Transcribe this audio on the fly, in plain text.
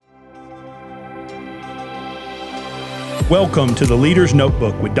Welcome to the Leader's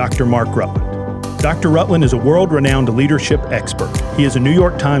Notebook with Dr. Mark Rutland. Dr. Rutland is a world-renowned leadership expert. He is a New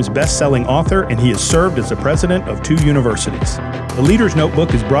York Times best-selling author, and he has served as the president of 2 universities. The Leader's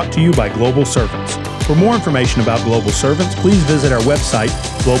Notebook is brought to you by Global Servants. For more information about Global Servants, please visit our website,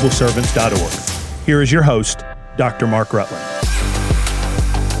 globalservants.org. Here is your host, Dr. Mark Rutland.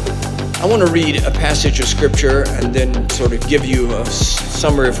 I want to read a passage of Scripture and then sort of give you a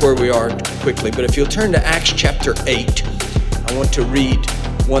summary of where we are quickly. But if you'll turn to Acts chapter 8, I want to read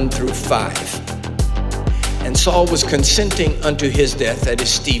 1 through 5. And Saul was consenting unto his death, that is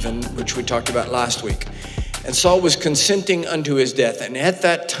Stephen, which we talked about last week. And Saul was consenting unto his death. And at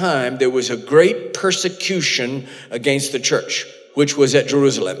that time, there was a great persecution against the church, which was at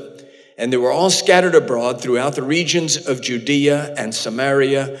Jerusalem. And they were all scattered abroad throughout the regions of Judea and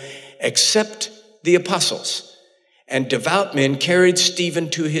Samaria, except the apostles. And devout men carried Stephen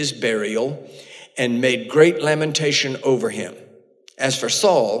to his burial and made great lamentation over him. As for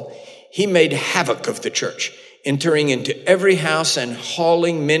Saul, he made havoc of the church, entering into every house and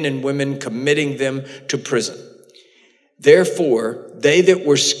hauling men and women, committing them to prison. Therefore, they that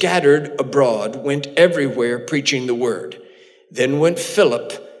were scattered abroad went everywhere preaching the word. Then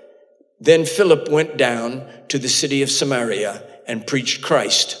Philip went down to the city of Samaria and preached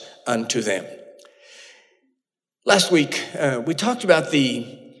Christ unto them. Last week, we talked about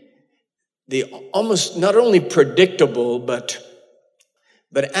the almost not only predictable, but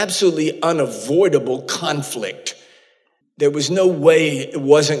absolutely unavoidable conflict. There was no way it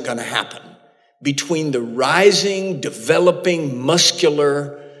wasn't going to happen between the rising, developing,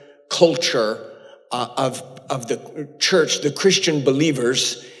 muscular culture of the church, the Christian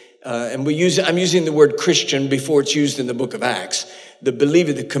believers, and I'm using the word Christian before it's used in the book of Acts,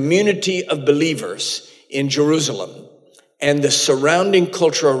 the community of believers in Jerusalem and the surrounding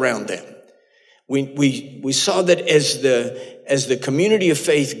culture around them. We saw that as the community of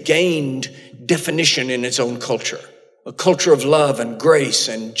faith gained definition in its own culture, a culture of love and grace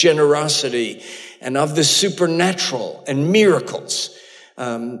and generosity and of the supernatural and miracles.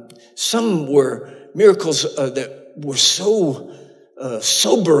 Some were miracles that were so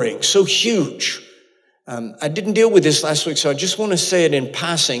sobering, so huge. I didn't deal with this last week, so I just want to say it in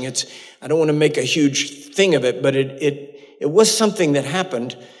passing. I don't want to make a huge thing of it, but it was something that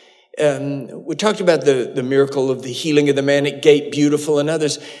happened. We talked about the miracle of the healing of the man at Gate Beautiful and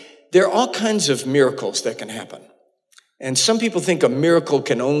others. There are all kinds of miracles that can happen. And some people think a miracle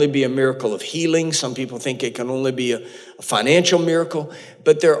can only be a miracle of healing. Some people think it can only be a financial miracle.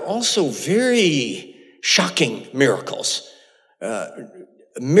 But there are also very shocking miracles. A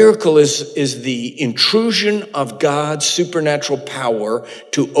miracle is the intrusion of God's supernatural power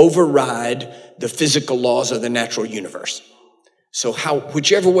to override the physical laws of the natural universe. So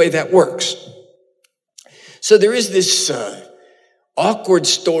whichever way that works. So there is this awkward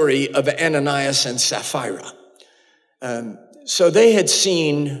story of Ananias and Sapphira. So they had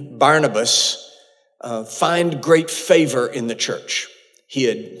seen Barnabas find great favor in the church. He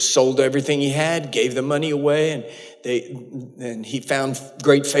had sold everything he had, gave the money away, and he found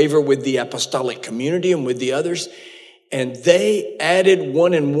great favor with the apostolic community and with the others. And they added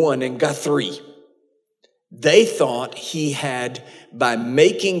 1 and 1 and got 3. They thought he had, by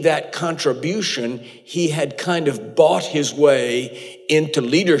making that contribution, he had kind of bought his way into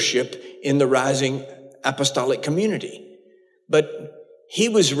leadership in the rising apostolic community. But he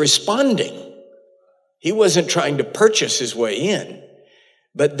was responding. He wasn't trying to purchase his way in,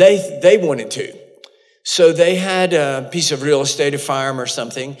 but they wanted to. So they had a piece of real estate, a farm or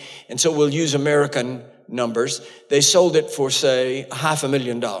something, and so we'll use American numbers. They sold it for, say,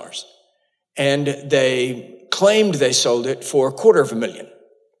 $500,000. And they claimed they sold it for $250,000.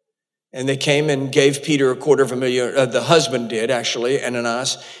 And they came and gave Peter $250,000. The husband did, actually,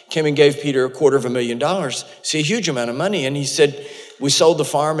 Ananias, came and gave Peter $250,000. See, a huge amount of money. And he said, we sold the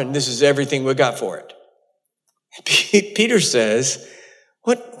farm and this is everything we got for it. Peter says,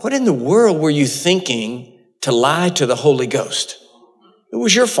 what in the world were you thinking to lie to the Holy Ghost? It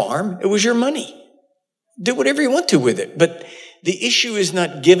was your farm. It was your money. Do whatever you want to with it. But the issue is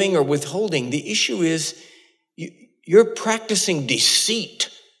not giving or withholding. The issue is you're practicing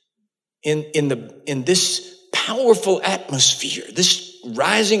deceit in this powerful atmosphere, this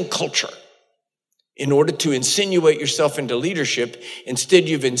rising culture, in order to insinuate yourself into leadership. Instead,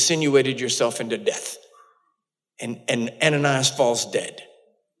 you've insinuated yourself into death. And Ananias falls dead.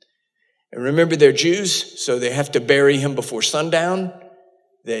 And remember, they're Jews, so they have to bury him before sundown.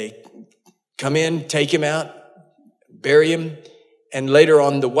 They come in, take him out, bury him. And later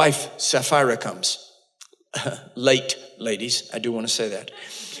on, the wife, Sapphira, comes. Late, ladies. I do want to say that.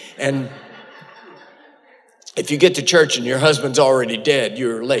 And If you get to church and your husband's already dead,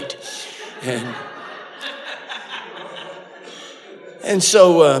 you're late. And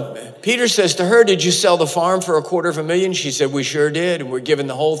so Peter says to her, did you sell the farm for $250,000? She said, we sure did, and we're giving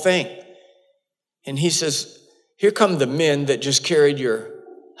the whole thing. And he says, here come the men that just carried your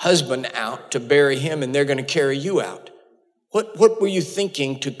husband out to bury him, and they're going to carry you out. What were you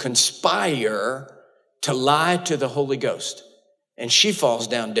thinking to conspire to lie to the Holy Ghost? And she falls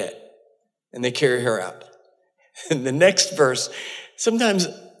down dead, and they carry her out. And the next verse, sometimes,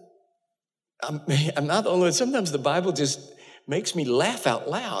 I'm not the only one, sometimes the Bible just makes me laugh out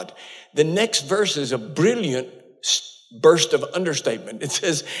loud. The next verse is a brilliant burst of understatement. It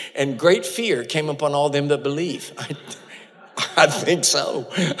says, and great fear came upon all them that believe. I think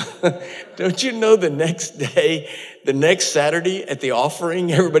so. Don't you know the next day, the next Saturday at the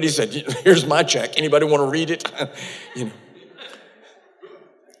offering, everybody said, here's my check. Anybody want to read it? You know.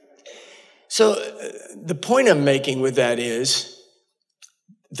 So the point I'm making with that is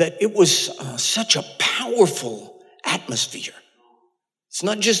that it was such a powerful atmosphere. It's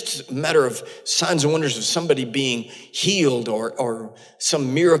not just a matter of signs and wonders of somebody being healed or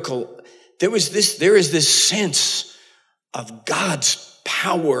some miracle. There is this sense of God's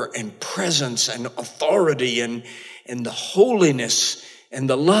power and presence and authority and the holiness and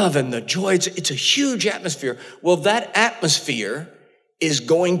the love and the joy. It's a huge atmosphere. Well, that atmosphere is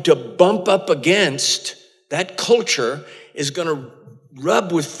going to bump up against, that culture is going to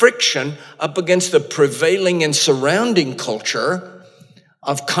rub with friction up against the prevailing and surrounding culture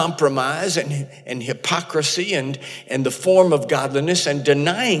of compromise and hypocrisy and the form of godliness and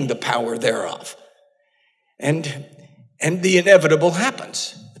denying the power thereof. And the inevitable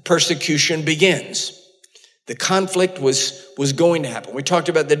happens. The persecution begins. The conflict was going to happen. We talked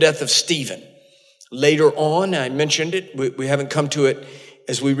about the death of Stephen. Later on, I mentioned it, we haven't come to it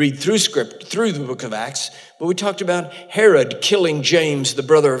as we read through the book of Acts, but we talked about Herod killing James, the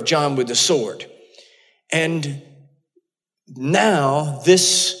brother of John, with a sword. And now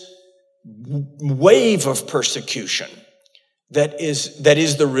this wave of persecution that is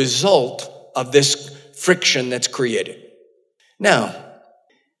the result of this friction that's created. Now,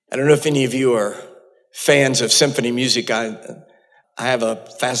 I don't know if any of you are fans of symphony music. I have a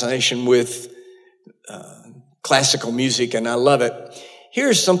fascination with classical music, and I love it.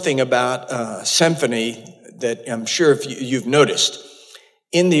 Here's something about symphony that I'm sure if you've noticed.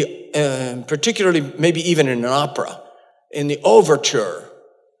 In the, particularly maybe even in an opera, in the overture,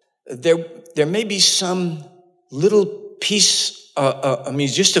 there may be some little piece,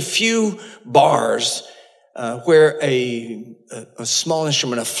 just a few bars where a small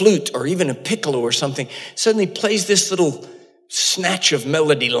instrument, a flute or even a piccolo or something, suddenly plays this little snatch of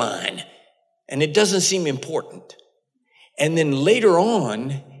melody line. And it doesn't seem important. And then later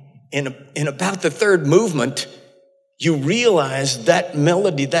on, in about the third movement, you realize that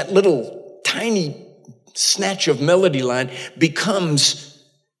melody, that little tiny snatch of melody line becomes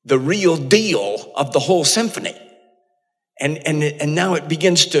the real deal of the whole symphony. And now it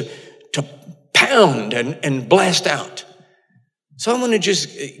begins to pound and blast out. So I want to just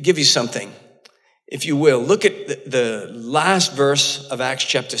give you something, if you will. Look at the last verse of Acts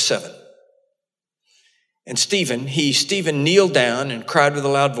chapter 7. And Stephen kneeled down and cried with a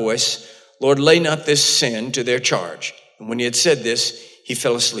loud voice, Lord, lay not this sin to their charge. And when he had said this, he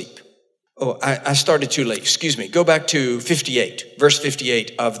fell asleep. Oh, I started too late. Excuse me. Go back to 58, verse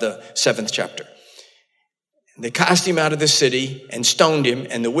 58 of the 7th chapter. And they cast him out of the city and stoned him,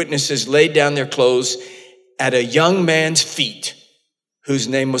 and the witnesses laid down their clothes at a young man's feet, whose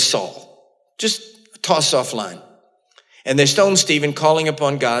name was Saul. Just a toss-off line. And they stoned Stephen, calling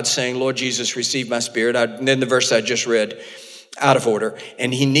upon God, saying, Lord Jesus, receive my spirit. And then the verse I just read, out of order.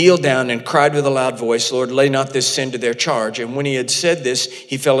 And he kneeled down and cried with a loud voice, Lord, lay not this sin to their charge. And when he had said this,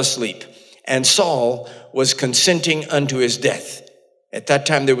 he fell asleep. And Saul was consenting unto his death. At that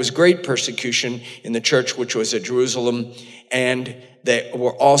time, there was great persecution in the church which was at Jerusalem, and they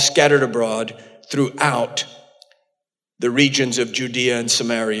were all scattered abroad throughout the regions of Judea and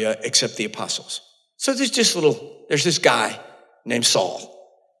Samaria, except the apostles. So there's this guy named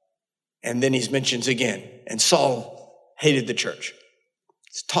Saul. And then he's mentioned again. And Saul hated the church.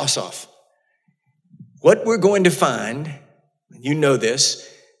 It's toss off. What we're going to find, you know this,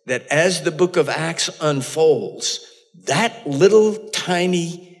 that as the book of Acts unfolds, that little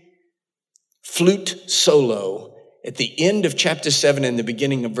tiny flute solo at the end of chapter 7 and the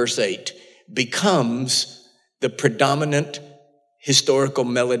beginning of verse 8 becomes the predominant historical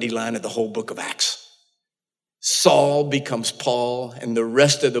melody line of the whole book of Acts. Saul becomes Paul, and the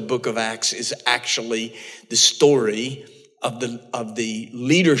rest of the book of Acts is actually the story of the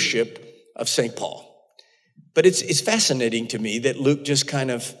leadership of St. Paul. But it's fascinating to me that Luke just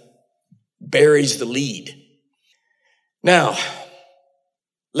kind of buries the lead. Now,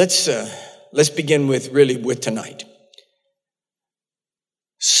 let's begin with tonight.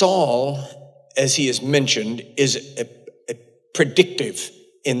 Saul, as he is mentioned, is a predictive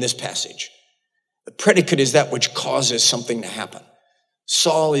in this passage. The predicate is that which causes something to happen.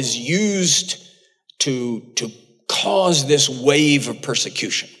 Saul is used to cause this wave of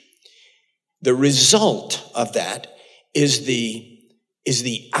persecution. The result of that is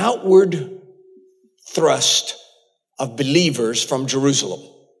the outward thrust of believers from Jerusalem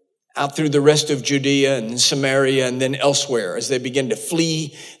out through the rest of Judea and Samaria and then elsewhere as they begin to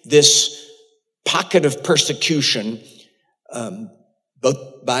flee this pocket of persecution,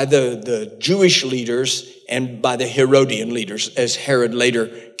 both by the Jewish leaders and by the Herodian leaders, as Herod later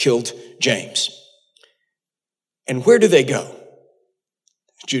killed James. And where do they go?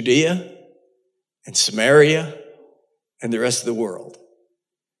 Judea and Samaria and the rest of the world.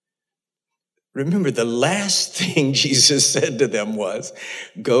 Remember, the last thing Jesus said to them was,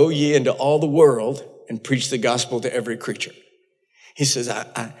 go ye into all the world and preach the gospel to every creature. He says,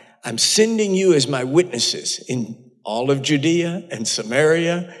 I'm sending you as my witnesses in all of Judea and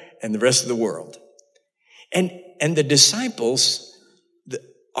Samaria and the rest of the world. And the disciples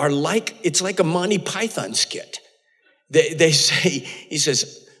are it's like a Monty Python skit. They say, he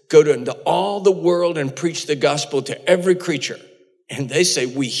says, go into all the world and preach the gospel to every creature. And they say,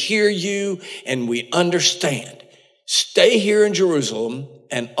 we hear you and we understand. Stay here in Jerusalem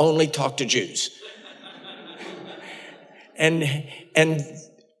and only talk to Jews. And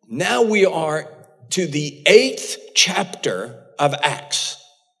now we are to the 8th chapter of Acts.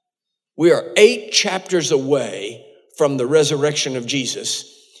 We are 8 chapters away from the resurrection of Jesus.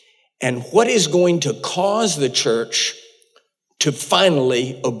 And what is going to cause the church to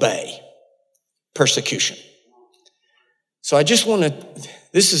finally obey? Persecution. So I just want to,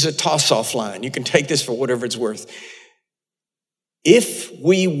 this is a toss-off line. You can take this for whatever it's worth. If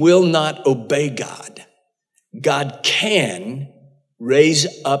we will not obey God, God can raise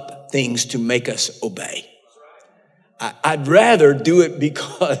up things to make us obey. I'd rather do it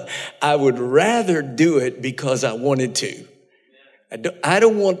because I would rather do it because I wanted to. I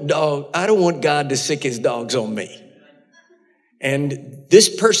don't want God to sick his dogs on me. And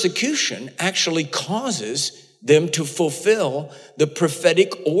this persecution actually causes them to fulfill the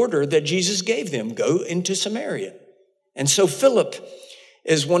prophetic order that Jesus gave them. Go into Samaria. And so Philip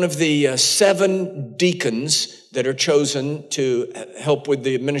is one of the 7 deacons that are chosen to help with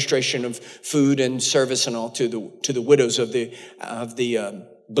the administration of food and service and all to the widows of the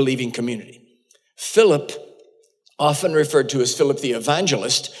believing community. Philip, often referred to as Philip the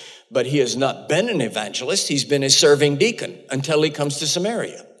evangelist, but he has not been an evangelist. He's been a serving deacon until he comes to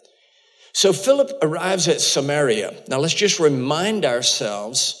Samaria. So Philip arrives at Samaria. Now let's just remind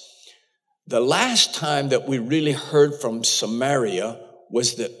ourselves, the last time that we really heard from Samaria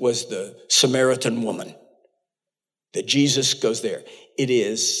was the Samaritan woman, that Jesus goes there. It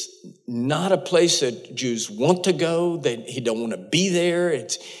is not a place that Jews want to go. He don't want to be there.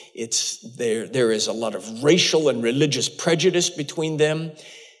 There is a lot of racial and religious prejudice between them.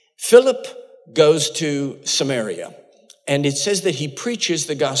 Philip goes to Samaria, and it says that he preaches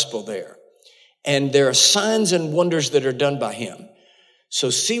the gospel there. And there are signs and wonders that are done by him.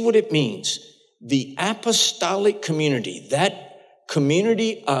 So see what it means. The apostolic community, that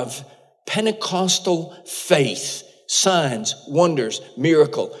community of Pentecostal faith, signs, wonders,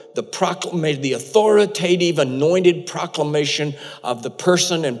 miracle, the authoritative, anointed proclamation of the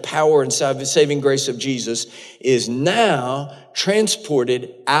person and power and saving grace of Jesus is now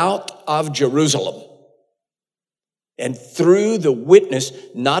transported out of Jerusalem. And through the witness,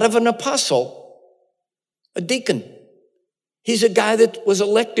 not of an apostle, a deacon. He's a guy that was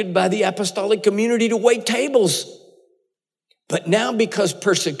elected by the apostolic community to wait tables. But now, because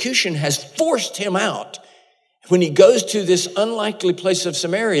persecution has forced him out, when he goes to this unlikely place of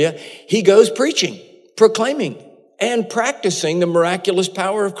Samaria, he goes preaching, proclaiming, and practicing the miraculous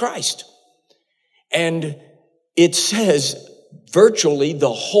power of Christ. And it says virtually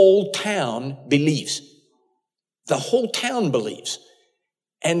the whole town believes. The whole town believes.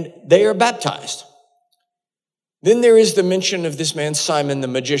 And they are baptized. Then there is the mention of this man, Simon the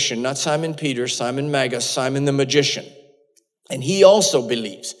magician, not Simon Peter, Simon Magus, Simon the magician. And he also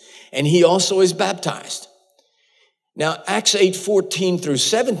believes, and he also is baptized. Now, Acts 8:14 through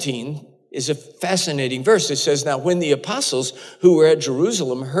 17 is a fascinating verse. It says, now when the apostles who were at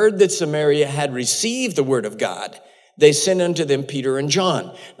Jerusalem heard that Samaria had received the word of God, they sent unto them Peter and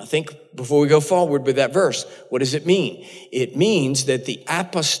John. Now think, before we go forward with that verse, what does it mean? It means that the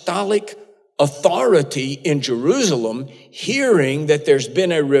apostolic authority in Jerusalem, hearing that there's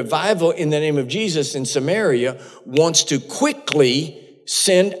been a revival in the name of Jesus in Samaria, wants to quickly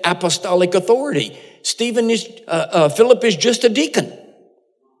send apostolic authority. Philip is just a deacon.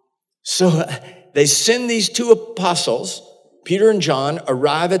 So they send these two apostles, Peter and John,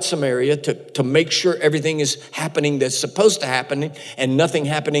 arrive at Samaria to make sure everything is happening that's supposed to happen and nothing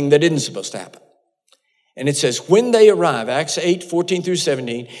happening that isn't supposed to happen. And it says, when they arrive, Acts 8, 14 through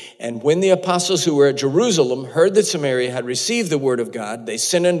 17, and when the apostles who were at Jerusalem heard that Samaria had received the word of God, they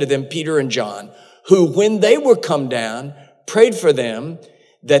sent unto them Peter and John, who, when they were come down, prayed for them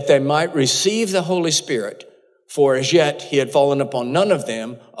that they might receive the Holy Spirit. For as yet he had fallen upon none of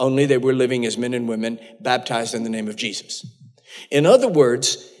them, only they were living as men and women baptized in the name of Jesus. In other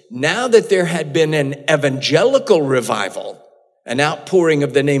words, now that there had been an evangelical revival, an outpouring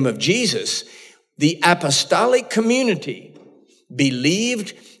of the name of Jesus, the apostolic community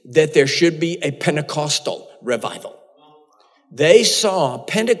believed that there should be a Pentecostal revival. They saw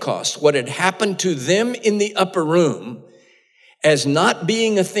Pentecost, what had happened to them in the upper room, as not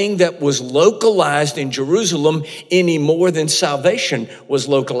being a thing that was localized in Jerusalem any more than salvation was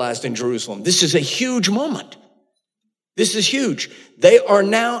localized in Jerusalem. This is a huge moment. This is huge. They are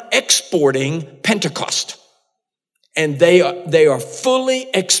now exporting Pentecost. And they are fully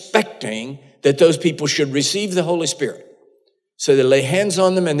expecting that those people should receive the Holy Spirit. So they lay hands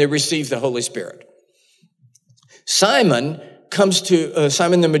on them and they receive the Holy Spirit. Simon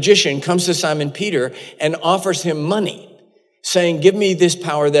the magician comes to Simon Peter and offers him money, saying, give me this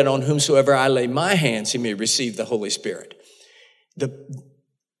power that on whomsoever I lay my hands, he may receive the Holy Spirit.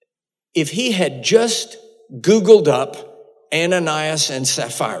 If he had just Googled up Ananias and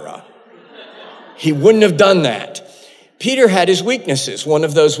Sapphira, he wouldn't have done that. Peter had his weaknesses. One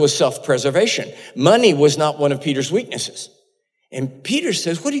of those was self-preservation. Money was not one of Peter's weaknesses. And Peter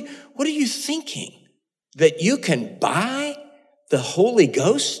says, what are you thinking? That you can buy the Holy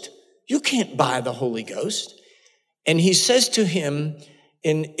Ghost? You can't buy the Holy Ghost. And he says to him,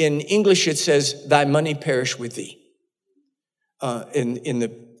 in English it says, thy money perish with thee, in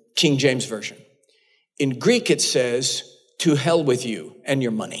the King James Version. In Greek it says, to hell with you and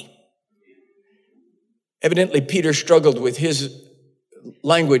your money. Evidently, Peter struggled with his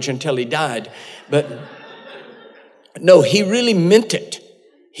language until he died. But no, he really meant it.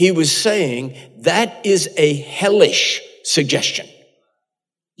 He was saying that is a hellish suggestion.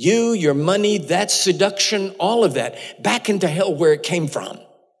 You, your money, that seduction, all of that, back into hell where it came from.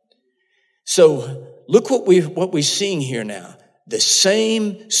 So look what we're seeing here now. The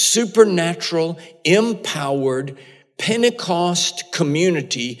same supernatural, empowered Pentecost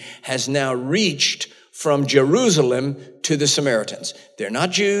community has now reached from Jerusalem to the Samaritans. They're not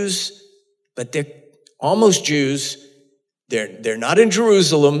Jews, but they're almost Jews. They're not in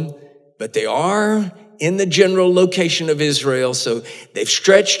Jerusalem, but they are in the general location of Israel. So they've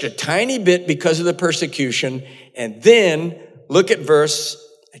stretched a tiny bit because of the persecution. And then look at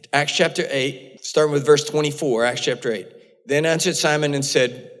Acts chapter 8, starting with verse 24, Acts chapter 8. Then answered Simon and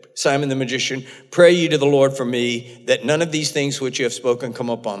said, Simon the magician, pray ye to the Lord for me, that none of these things which you have spoken come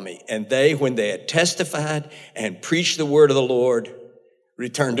upon me. And they, when they had testified and preached the word of the Lord,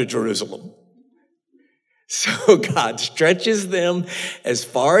 returned to Jerusalem. So God stretches them as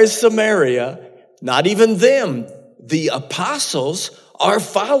far as Samaria. Not even them. The apostles are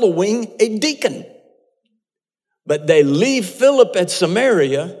following a deacon. But they leave Philip at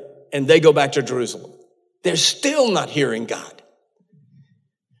Samaria and they go back to Jerusalem. They're still not hearing God.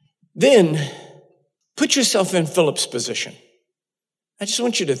 Then put yourself in Philip's position. I just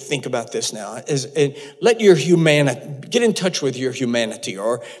want you to think about this now. Let your humanity, get in touch with your humanity,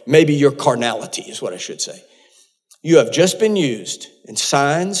 or maybe your carnality is what I should say. You have just been used in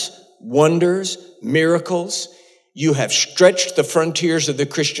signs, wonders, miracles. You have stretched the frontiers of the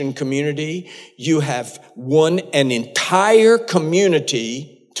Christian community. You have won an entire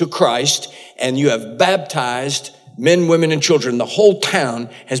community to Christ, and you have baptized men, women, and children. The whole town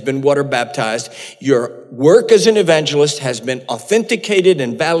has been water baptized. Your work as an evangelist has been authenticated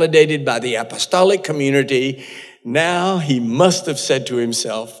and validated by the apostolic community. Now he must have said to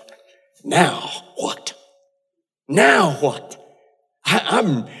himself, now what? Now what?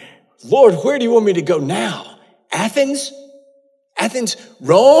 Lord, where do you want me to go now? Athens?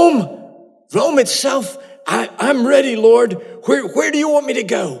 Rome? Rome itself? I'm ready, Lord. Where do you want me to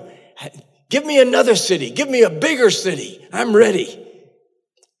go? Give me another city. Give me a bigger city. I'm ready.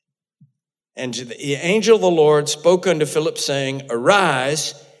 And the angel of the Lord spoke unto Philip, saying,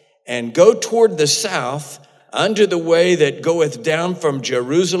 arise and go toward the south unto the way that goeth down from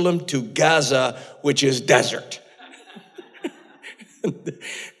Jerusalem to Gaza, which is desert.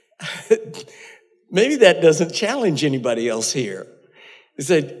 Maybe that doesn't challenge anybody else here. He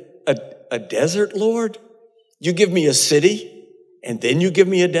said, a desert, Lord? You give me a city and then you give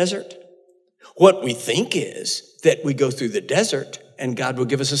me a desert? What we think is that we go through the desert and God will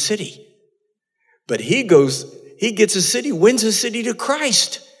give us a city. But he gets a city, wins a city to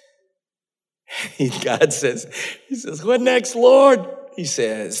Christ. God says, what next, Lord? He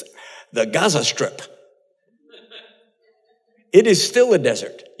says, the Gaza Strip. It is still a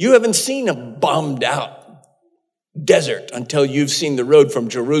desert. You haven't seen a bombed out desert until you've seen the road from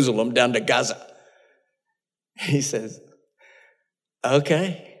Jerusalem down to Gaza. He says,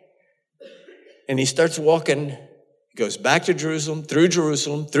 okay. And he starts walking. He goes back to Jerusalem,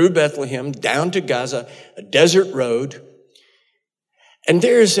 through Bethlehem, down to Gaza, a desert road. And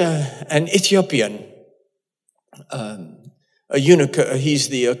there's an Ethiopian, a eunuch. He's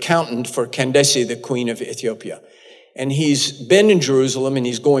the accountant for Candace, the queen of Ethiopia. And he's been in Jerusalem and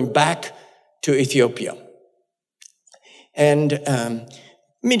he's going back to Ethiopia. And let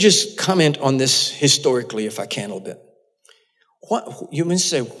me just comment on this historically, if I can, a little bit. You must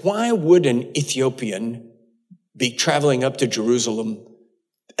say, why would an Ethiopian be traveling up to Jerusalem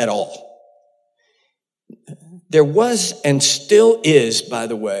at all? There was and still is, by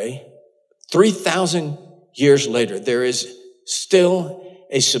the way, 3,000 years later, there is still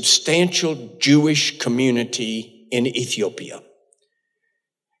a substantial Jewish community in Ethiopia.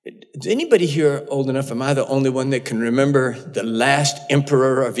 Is anybody here old enough? Am I the only one that can remember the last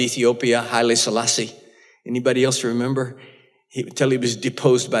emperor of Ethiopia, Haile Selassie? Anybody else remember? Until he was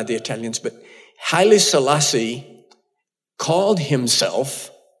deposed by the Italians. But Haile Selassie called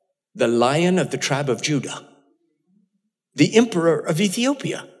himself the Lion of the tribe of Judah, the emperor of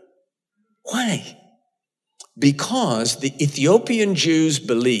Ethiopia. Why? Because the Ethiopian Jews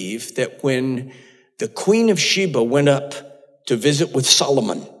believe that when the Queen of Sheba went up to visit with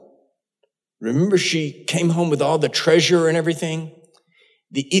Solomon, remember she came home with all the treasure and everything?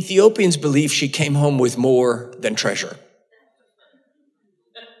 The Ethiopians believe she came home with more than treasure.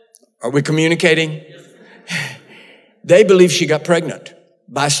 Are we communicating? They believe she got pregnant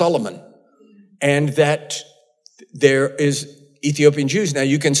by Solomon and that there is Ethiopian Jews. Now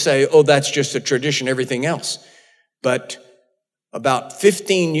you can say, oh, that's just a tradition, everything else. But about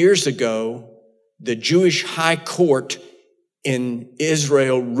 15 years ago, the Jewish high court in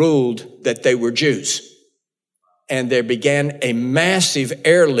Israel ruled that they were Jews. And there began a massive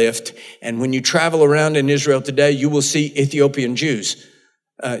airlift. And when you travel around in Israel today, you will see Ethiopian Jews.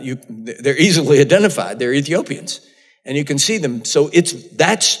 They're easily identified. They're Ethiopians. And you can see them. So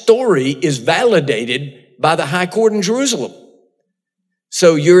that story is validated by the high court in Jerusalem.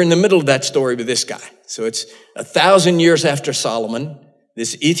 So you're in the middle of that story with this guy. So it's 1,000 years after Solomon.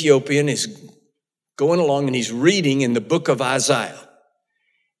 This Ethiopian is going along and he's reading in the book of Isaiah.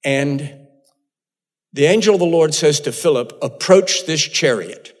 And the angel of the Lord says to Philip, approach this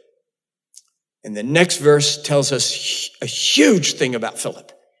chariot. And the next verse tells us a huge thing about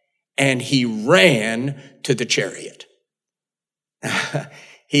Philip. And he ran to the chariot.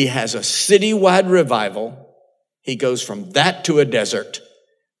 He has a citywide revival. He goes from that to a desert,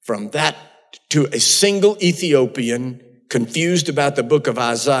 from that to a single Ethiopian confused about the book of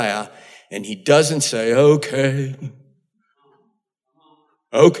Isaiah. And he doesn't say, okay,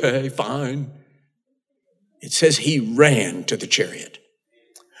 fine. It says he ran to the chariot.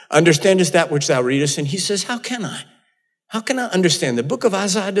 Understandest that which thou readest? And he says, how can I? How can I understand? The book of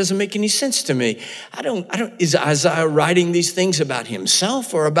Isaiah doesn't make any sense to me. Is Isaiah writing these things about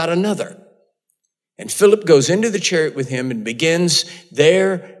himself or about another? And Philip goes into the chariot with him and begins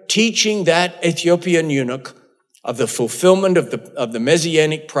there teaching that Ethiopian eunuch of the fulfillment of the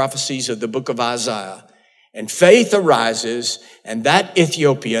messianic prophecies of the book of Isaiah. And faith arises, and that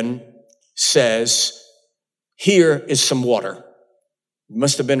Ethiopian says, here is some water. It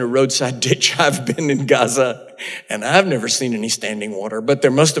must have been a roadside ditch. I've been in Gaza, and I've never seen any standing water, but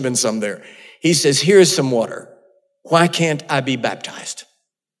there must have been some there. He says, here is some water. Why can't I be baptized?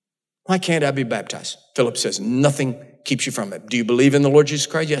 Why can't I be baptized? Philip says, nothing keeps you from it. Do you believe in the Lord Jesus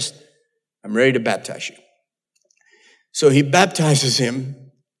Christ? Yes, I'm ready to baptize you. So he baptizes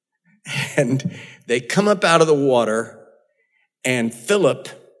him, and they come up out of the water, and Philip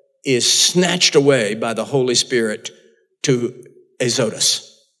is snatched away by the Holy Spirit to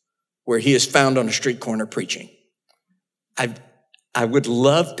Azotus, where he is found on a street corner preaching. I would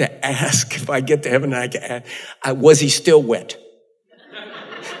love to ask, if I get to heaven, I can ask, was he still wet?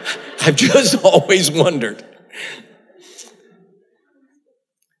 I've just always wondered.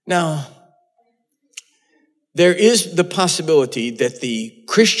 Now, there is the possibility that the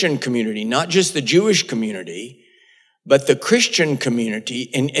Christian community, not just the Jewish community, But the Christian community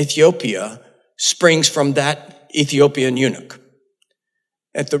in Ethiopia springs from that Ethiopian eunuch.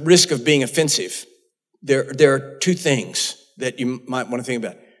 At the risk of being offensive, there are two things that you might want to think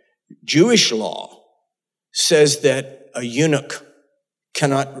about. Jewish law says that a eunuch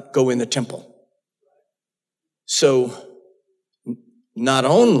cannot go in the temple. So not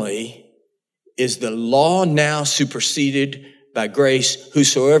only is the law now superseded by grace,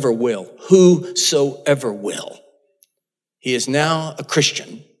 whosoever will. He is now a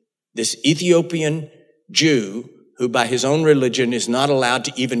Christian, this Ethiopian Jew who by his own religion is not allowed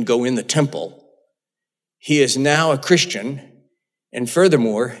to even go in the temple. He is now a Christian, and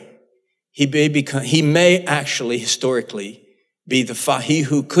furthermore, he may actually historically be he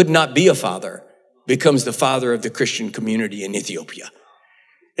who could not be a father becomes the father of the Christian community in Ethiopia.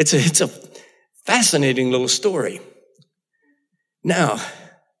 It's a fascinating little story. Now,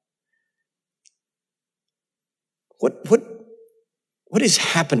 what is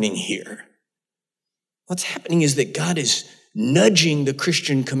happening here? What's happening is that God is nudging the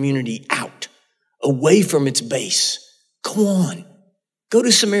Christian community out, away from its base. Go on. Go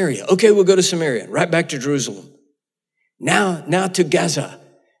to Samaria. Okay, we'll go to Samaria. Right back to Jerusalem. Now to Gaza.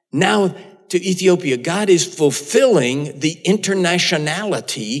 Now to Ethiopia. God is fulfilling the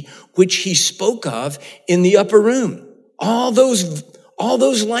internationality which he spoke of in the upper room. All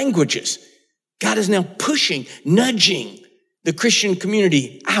those languages. God is now pushing, nudging the Christian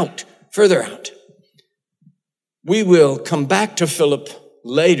community out, further out. We will come back to Philip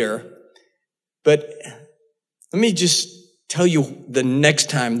later, but let me just tell you the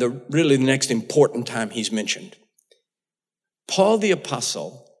next time, the next important time he's mentioned. Paul the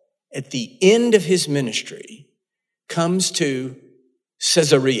Apostle, at the end of his ministry, comes to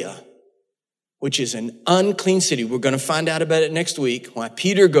Caesarea, which is an unclean city. We're going to find out about it next week, why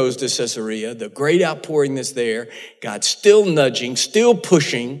Peter goes to Caesarea, the great outpouring that's there. God's still nudging, still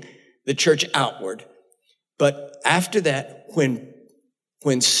pushing the church outward. But after that,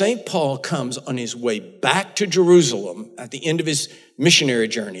 when St. Paul comes on his way back to Jerusalem at the end of his missionary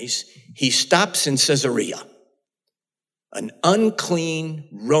journeys, he stops in Caesarea, an unclean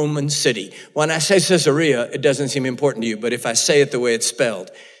Roman city. When I say Caesarea, it doesn't seem important to you, but if I say it the way it's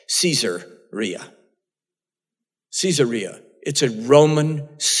spelled, Caesarea. It's a Roman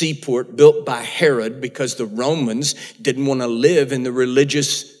seaport built by Herod because the Romans didn't want to live in the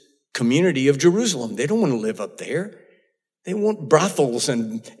religious community of Jerusalem. They don't want to live up there. They want brothels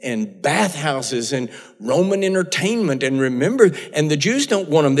and bathhouses and Roman entertainment. And remember, and the Jews don't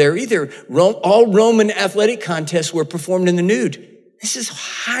want them there either. All Roman athletic contests were performed in the nude. This is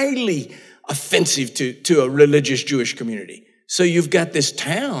highly offensive to a religious Jewish community. So you've got this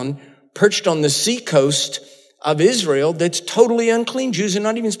town perched on the seacoast of Israel that's totally unclean. Jews are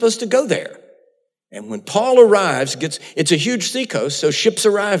not even supposed to go there. And when Paul arrives, it's a huge seacoast, so ships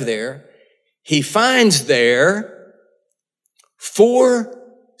arrive there. He finds there 4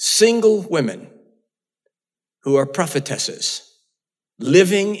 single women who are prophetesses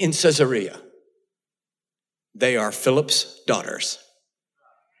living in Caesarea. They are Philip's daughters.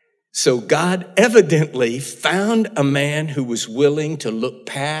 So God evidently found a man who was willing to look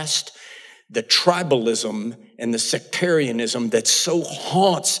past the tribalism and the sectarianism that so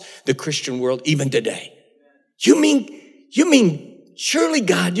haunts the Christian world even today. You mean, surely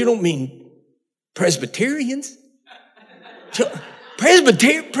God, you don't mean Presbyterians?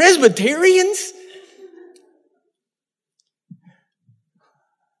 Presbyterians?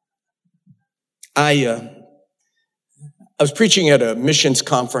 I was preaching at a missions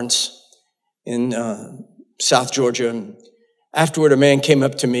conference in South Georgia, and afterward a man came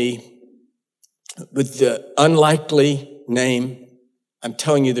up to me with the unlikely name. I'm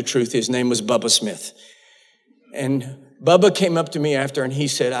telling you the truth, his name was Bubba Smith. And Bubba came up to me after and he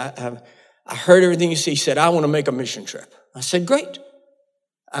said, I heard everything you said. He said, I want to make a mission trip. I said, great.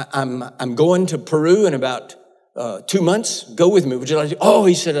 I'm going to Peru in about 2 months. Go with me. Would you like to? Oh,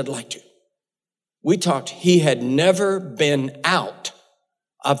 he said, I'd like to. We talked. He had never been out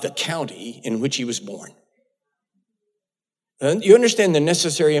of the county in which he was born. And you understand the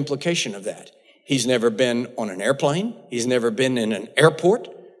necessary implication of that. He's never been on an airplane. He's never been in an airport.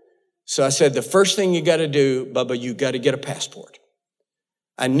 So I said, the first thing you got to do, Bubba, you got to get a passport.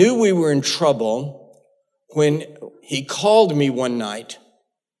 I knew we were in trouble when he called me one night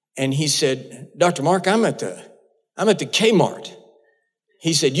and he said, Dr. Mark, I'm at the Kmart.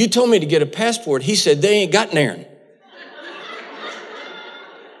 He said, you told me to get a passport. He said, they ain't got none.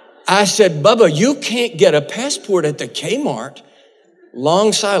 I said, Bubba, you can't get a passport at the Kmart.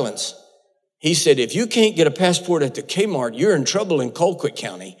 Long silence. He said, if you can't get a passport at the Kmart, you're in trouble in Colquitt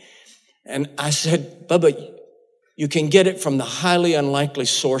County. And I said, Bubba, you can get it from the highly unlikely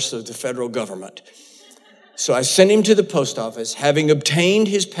source of the federal government. So I sent him to the post office. Having obtained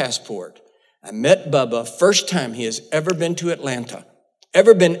his passport, I met Bubba, first time he has ever been to Atlanta,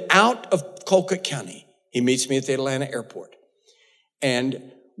 ever been out of Colquitt County. He meets me at the Atlanta airport. And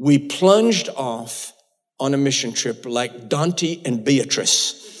we plunged off on a mission trip like Dante and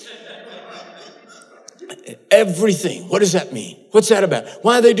Beatrice. Everything. What does that mean? What's that about?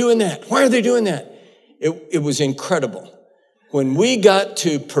 Why are they doing that? Why are they doing that? It was incredible. When we got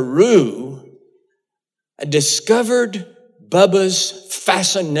to Peru, I discovered Bubba's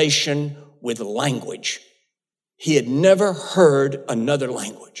fascination with language. He had never heard another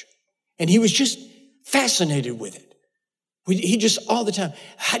language. And he was just fascinated with it. He just all the time,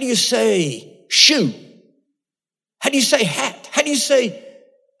 how do you say shoe? How do you say hat? How do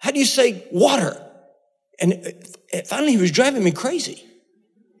you say water? And finally he was driving me crazy.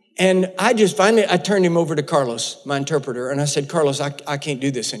 And I turned him over to Carlos, my interpreter, and I said, Carlos, I can't do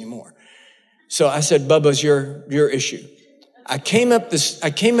this anymore. So I said, Bubba's your issue. I came up the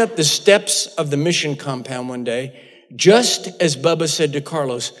steps of the mission compound one day, just as Bubba said to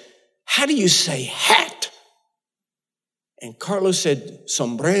Carlos, how do you say hat? And Carlos said,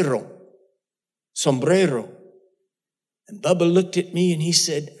 sombrero. And Bubba looked at me and he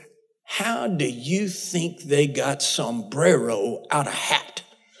said, how do you think they got sombrero out of hat?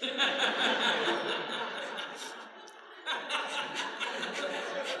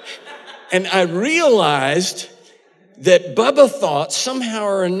 And I realized that Bubba thought somehow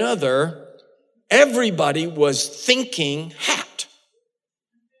or another, everybody was thinking hat.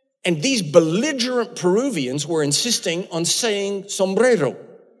 And these belligerent Peruvians were insisting on saying sombrero.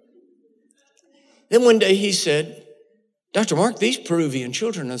 Then one day he said, Dr. Mark, these Peruvian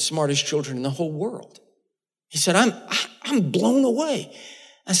children are the smartest children in the whole world. He said, I'm blown away.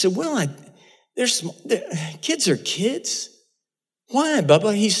 I said, well, kids are kids. Why,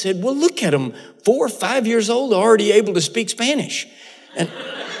 Bubba? He said, well, look at them, 4 or 5 years old, already able to speak Spanish. And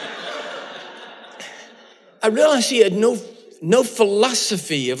I realized he had no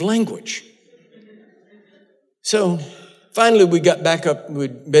philosophy of language. So finally we got back up.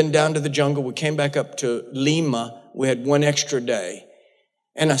 We'd been down to the jungle. We came back up to Lima. We had one extra day.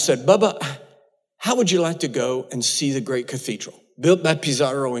 And I said, Bubba, how would you like to go and see the great cathedral built by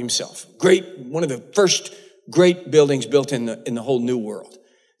Pizarro himself? One of the first great buildings built in the whole New World.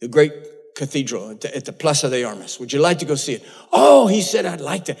 The great cathedral at the Plaza de Armas. Would you like to go see it? Oh, he said, I'd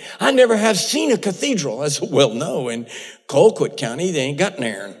like to. I never have seen a cathedral. I said, well, no, in Colquitt County, they ain't got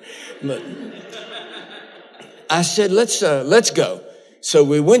none. But I said, let's go. So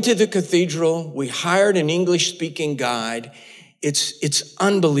we went to the cathedral. We hired an English-speaking guide. It's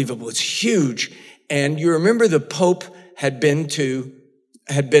unbelievable. It's huge. And you remember the Pope had been to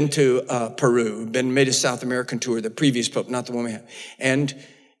Peru, made a South American tour, the previous Pope, not the one we have. And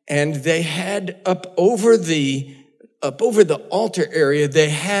they had up over the altar area, they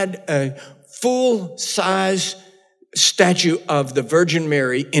had a full-size statue of the Virgin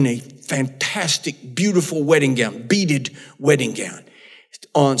Mary in a fantastic, beautiful wedding gown, beaded wedding gown,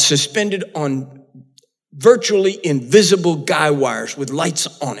 suspended on virtually invisible guy wires with lights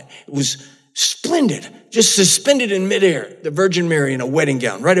on it. It was splendid, just suspended in midair, the Virgin Mary in a wedding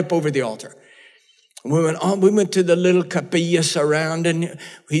gown, right up over the altar. We went to the little capillas around, and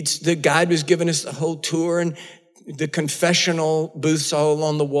the guide was giving us the whole tour, and the confessional booths all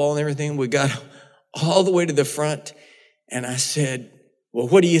along the wall and everything. We got all the way to the front, and I said, well,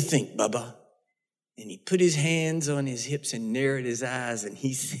 what do you think, Bubba? And he put his hands on his hips and narrowed his eyes, and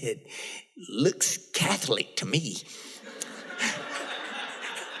he said, looks Catholic to me.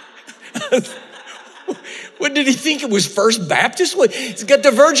 What did he think it was First Baptist? It's got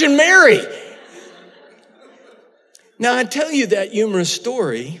the Virgin Mary. Now, I tell you that humorous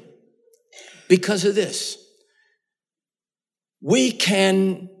story because of this. We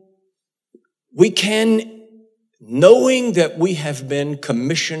can, knowing that we have been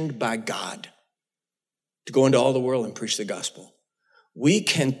commissioned by God to go into all the world and preach the gospel, we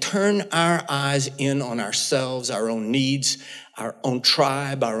can turn our eyes in on ourselves, our own needs, our own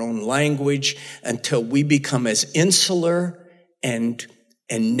tribe, our own language, until we become as insular and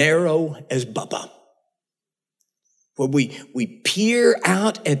narrow as Bubba. Where we peer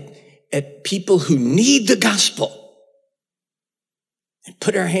out at people who need the gospel and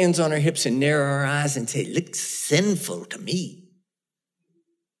put our hands on our hips and narrow our eyes and say, looks sinful to me.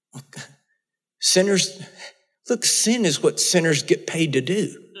 Sinners, look, sin is what sinners get paid to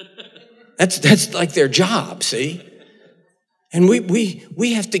do. That's like their job, see? And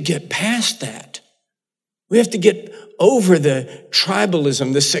we have to get past that. We have to get over the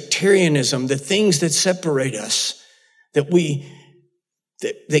tribalism, the sectarianism, the things that separate us.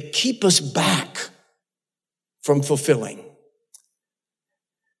 that keep us back from fulfilling.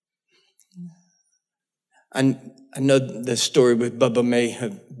 I know the story with Bubba may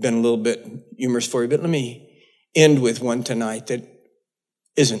have been a little bit humorous for you, but let me end with one tonight that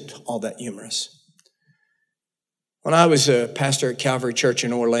isn't all that humorous. When I was a pastor at Calvary Church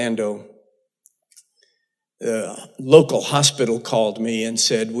in Orlando, the local hospital called me and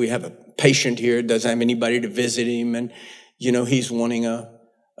said, we have a patient here, doesn't have anybody to visit him, and he's wanting a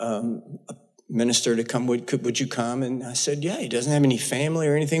minister to come. Would you come? And I said, yeah, he doesn't have any family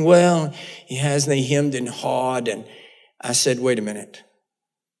or anything. Well, he has, and they hemmed and hawed. And I said, wait a minute.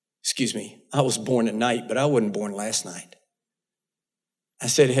 Excuse me. I was born at night, but I wasn't born last night. I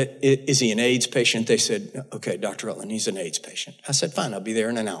said, is he an AIDS patient? They said, okay, Dr. Rutland, he's an AIDS patient. I said, fine, I'll be there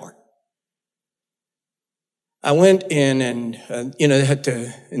in an hour. I went in and, they had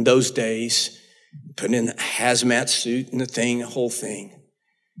to, in those days, put in a hazmat suit and the whole thing.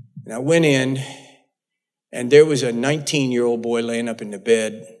 And I went in, and there was a 19-year-old boy laying up in the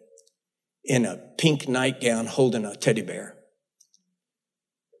bed in a pink nightgown holding a teddy bear.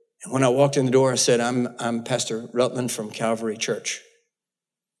 And when I walked in the door, I said, I'm Pastor Rutland from Calvary Church.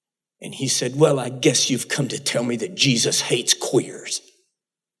 And he said, well, I guess you've come to tell me that Jesus hates queers.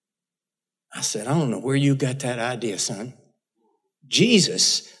 I said, I don't know where you got that idea, son.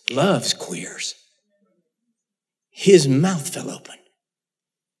 Jesus loves queers. His mouth fell open.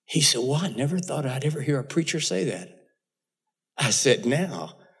 He said, well, I never thought I'd ever hear a preacher say that. I said,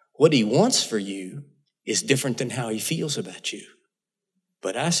 now, what he wants for you is different than how he feels about you.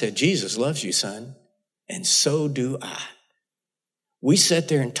 But I said, Jesus loves you, son, and so do I. We sat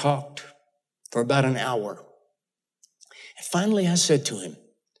there and talked for about an hour. And finally, I said to him,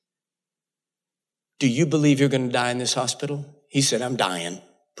 do you believe you're going to die in this hospital? He said, I'm dying,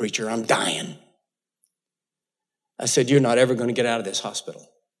 preacher, I'm dying. I said, you're not ever going to get out of this hospital,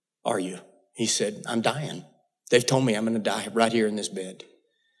 are you? He said, I'm dying. They've told me I'm going to die right here in this bed.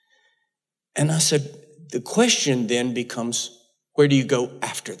 And I said, the question then becomes, where do you go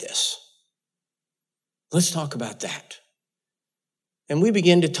after this? Let's talk about that. And we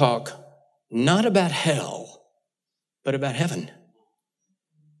began to talk not about hell, but about heaven.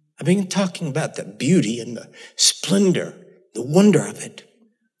 I began talking about the beauty and the splendor, the wonder of it.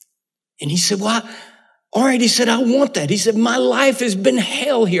 And he said, well, all right, he said, I want that. He said, my life has been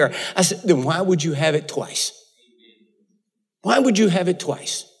hell here. I said, then why would you have it twice? Why would you have it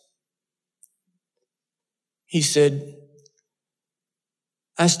twice? He said,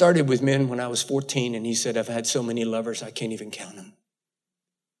 I started with men when I was 14, and he said, I've had so many lovers, I can't even count them.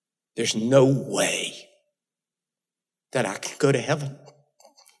 There's no way that I can go to heaven.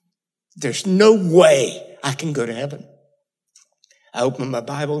 There's no way I can go to heaven. I opened my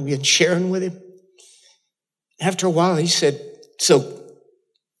Bible and began sharing with him. After a while, he said, so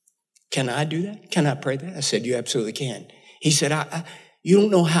can I do that? Can I pray that? I said, you absolutely can. He said, you don't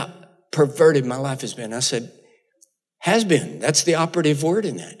know how perverted my life has been. I said, has been. That's the operative word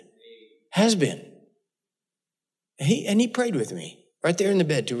in that. Has been. And he prayed with me right there in the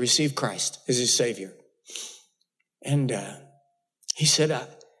bed to receive Christ as his Savior. And he said,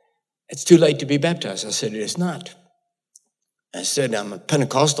 it's too late to be baptized. I said, it is not. I said, I'm a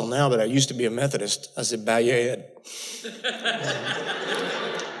Pentecostal now, but I used to be a Methodist. I said, bow your head.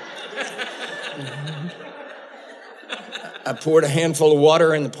 I poured a handful of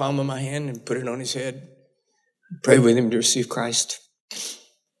water in the palm of my hand and put it on his head. Prayed with him to receive Christ.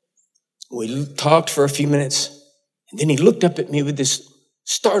 We talked for a few minutes, and then he looked up at me with this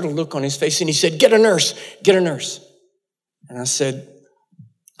startled look on his face, and he said, get a nurse, get a nurse. And I said,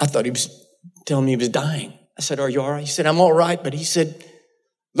 I thought he was telling me he was dying. I said, are you all right? He said, I'm all right. But he said,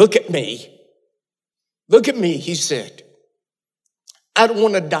 look at me. Look at me, he said. I don't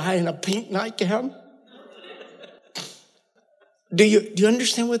want to die in a pink nightgown. Do you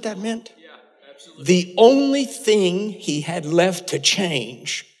understand what that meant? Yeah, absolutely. The only thing he had left to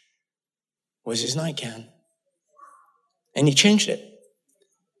change was his nightgown. And he changed it.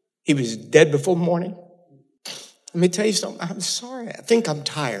 He was dead before morning. Let me tell you something. I'm sorry. I think I'm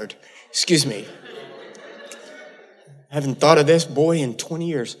tired. Excuse me. I haven't thought of this boy in 20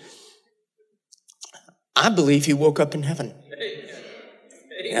 years. I believe he woke up in heaven.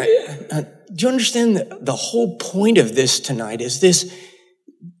 Do you understand that the whole point of this tonight is this?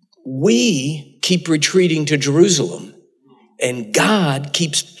 We keep retreating to Jerusalem, and God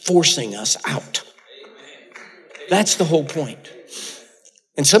keeps forcing us out. That's the whole point.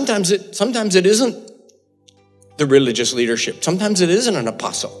 And sometimes it isn't the religious leadership. Sometimes it isn't an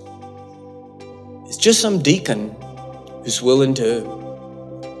apostle. It's just some deacon who's willing to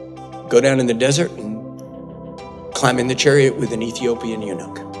go down in the desert and climb in the chariot with an Ethiopian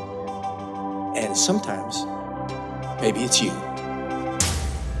eunuch. And sometimes, maybe it's you.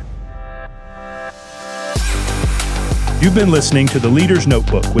 You've been listening to The Leader's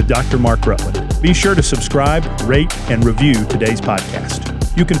Notebook with Dr. Mark Rutland. Be sure to subscribe, rate, and review today's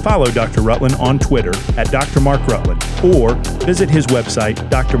podcast. You can follow Dr. Rutland on Twitter at Dr. Mark Rutland or visit his website,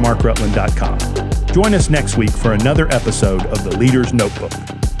 drmarkrutland.com. Join us next week for another episode of The Leader's Notebook.